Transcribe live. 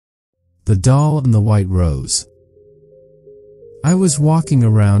The Doll and the White Rose. I was walking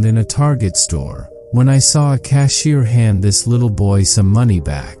around in a Target store when I saw a cashier hand this little boy some money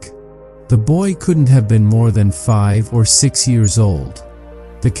back. The boy couldn't have been more than 5 or 6 years old.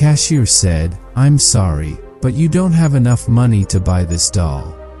 The cashier said, "I'm sorry, but you don't have enough money to buy this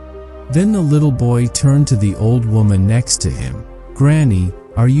doll." Then the little boy turned to the old woman next to him. "Granny,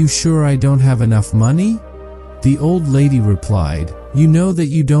 are you sure I don't have enough money?" The old lady replied, "You know that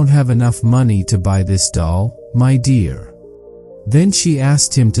you don't have enough money to buy this doll, my dear." Then she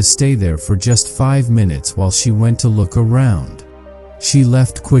asked him to stay there for just 5 minutes while she went to look around. She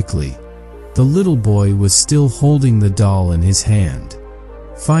left quickly. The little boy was still holding the doll in his hand.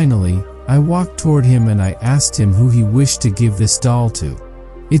 Finally, I walked toward him and I asked him who he wished to give this doll to.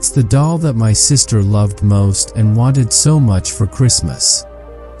 "It's the doll that my sister loved most and wanted so much for Christmas.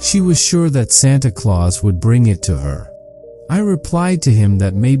 She was sure that Santa Claus would bring it to her." I replied to him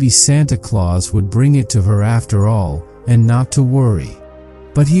that maybe Santa Claus would bring it to her after all, and not to worry.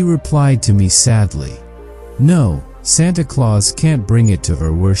 But he replied to me sadly, "No, Santa Claus can't bring it to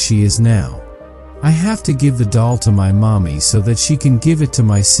her where she is now. I have to give the doll to my mommy so that she can give it to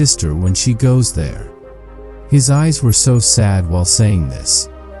my sister when she goes there." His eyes were so sad while saying this.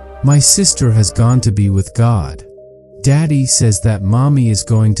 "My sister has gone to be with God. Daddy says that mommy is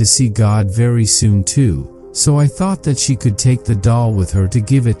going to see God very soon too, so I thought that she could take the doll with her to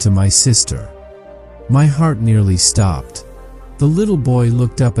give it to my sister." My heart nearly stopped. The little boy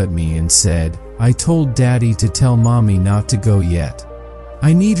looked up at me and said, "I told Daddy to tell Mommy not to go yet.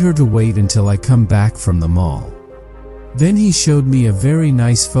 I need her to wait until I come back from the mall." Then he showed me a very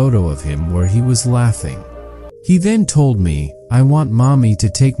nice photo of him where he was laughing. He then told me, "I want Mommy to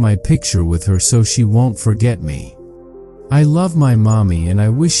take my picture with her so she won't forget me. I love my mommy and I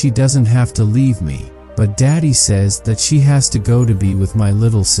wish she doesn't have to leave me, but Daddy says that she has to go to be with my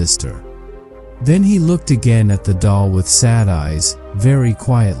little sister." Then he looked again at the doll with sad eyes, very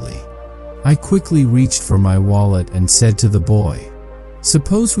quietly. I quickly reached for my wallet and said to the boy,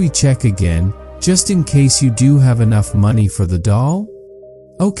 "Suppose we check again, just in case you do have enough money for the doll?"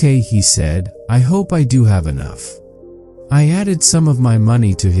 "Okay," he said, "I hope I do have enough." I added some of my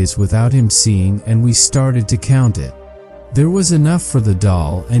money to his without him seeing and we started to count it. There was enough for the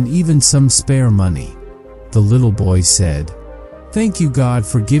doll and even some spare money. The little boy said, "Thank you God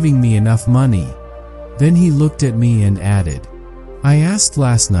for giving me enough money." Then he looked at me and added, "I asked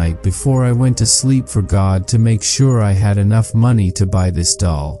last night before I went to sleep for God to make sure I had enough money to buy this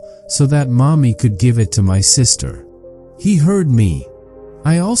doll, so that Mommy could give it to my sister." He heard me.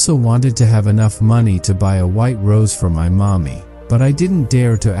 I also wanted to have enough money to buy a white rose for my mommy, but I didn't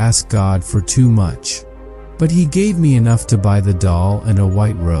dare to ask God for too much. But he gave me enough to buy the doll and a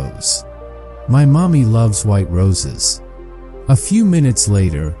white rose. My mommy loves white roses. A few minutes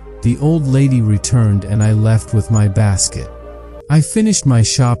later, the old lady returned and I left with my basket. I finished my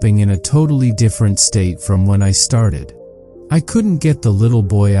shopping in a totally different state from when I started. I couldn't get the little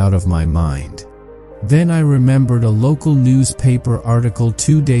boy out of my mind. Then I remembered a local newspaper article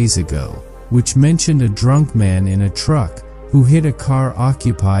 2 days ago, which mentioned a drunk man in a truck who hit a car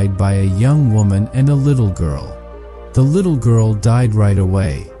occupied by a young woman and a little girl. The little girl died right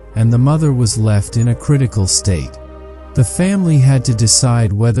away, and the mother was left in a critical state. The family had to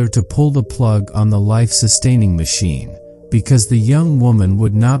decide whether to pull the plug on the life-sustaining machine, because the young woman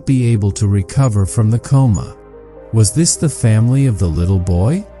would not be able to recover from the coma. Was this the family of the little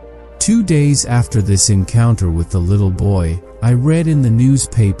boy? 2 days after this encounter with the little boy, I read in the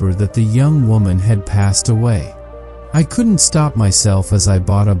newspaper that the young woman had passed away. I couldn't stop myself as I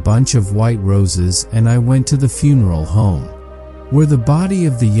bought a bunch of white roses and I went to the funeral home, where the body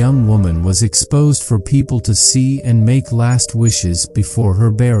of the young woman was exposed for people to see and make last wishes before her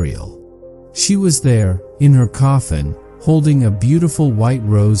burial. She was there, in her coffin, holding a beautiful white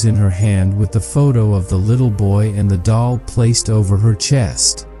rose in her hand with the photo of the little boy and the doll placed over her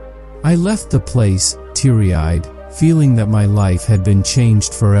chest. I left the place, teary-eyed, feeling that my life had been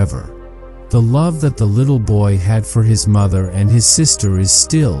changed forever. The love that the little boy had for his mother and his sister is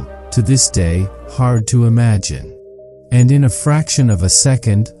still, to this day, hard to imagine. And in a fraction of a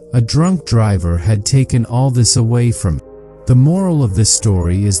second, a drunk driver had taken all this away from him. The moral of this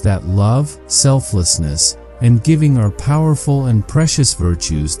story is that love, selflessness, and giving are powerful and precious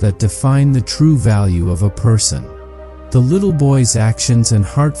virtues that define the true value of a person. The little boy's actions and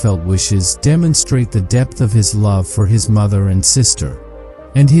heartfelt wishes demonstrate the depth of his love for his mother and sister,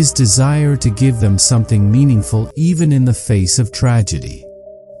 and his desire to give them something meaningful even in the face of tragedy.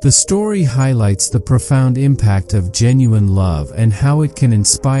 The story highlights the profound impact of genuine love and how it can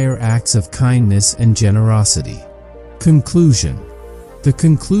inspire acts of kindness and generosity. Conclusion. The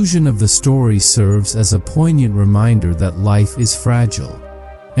conclusion of the story serves as a poignant reminder that life is fragile,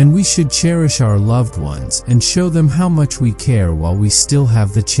 and we should cherish our loved ones and show them how much we care while we still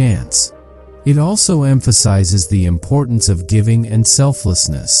have the chance. It also emphasizes the importance of giving and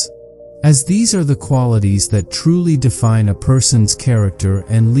selflessness, as these are the qualities that truly define a person's character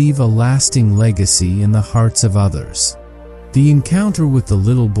and leave a lasting legacy in the hearts of others. The encounter with the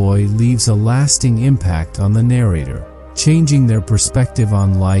little boy leaves a lasting impact on the narrator, changing their perspective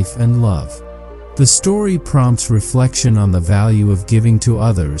on life and love. The story prompts reflection on the value of giving to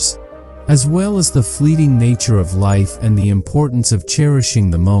others, as well as the fleeting nature of life and the importance of cherishing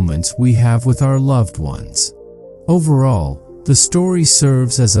the moments we have with our loved ones. Overall, the story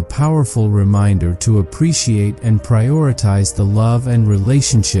serves as a powerful reminder to appreciate and prioritize the love and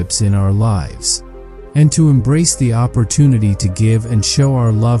relationships in our lives, and to embrace the opportunity to give and show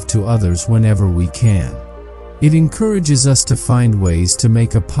our love to others whenever we can. It encourages us to find ways to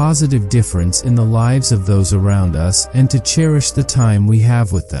make a positive difference in the lives of those around us and to cherish the time we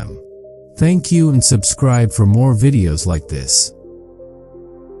have with them. Thank you and subscribe for more videos like this.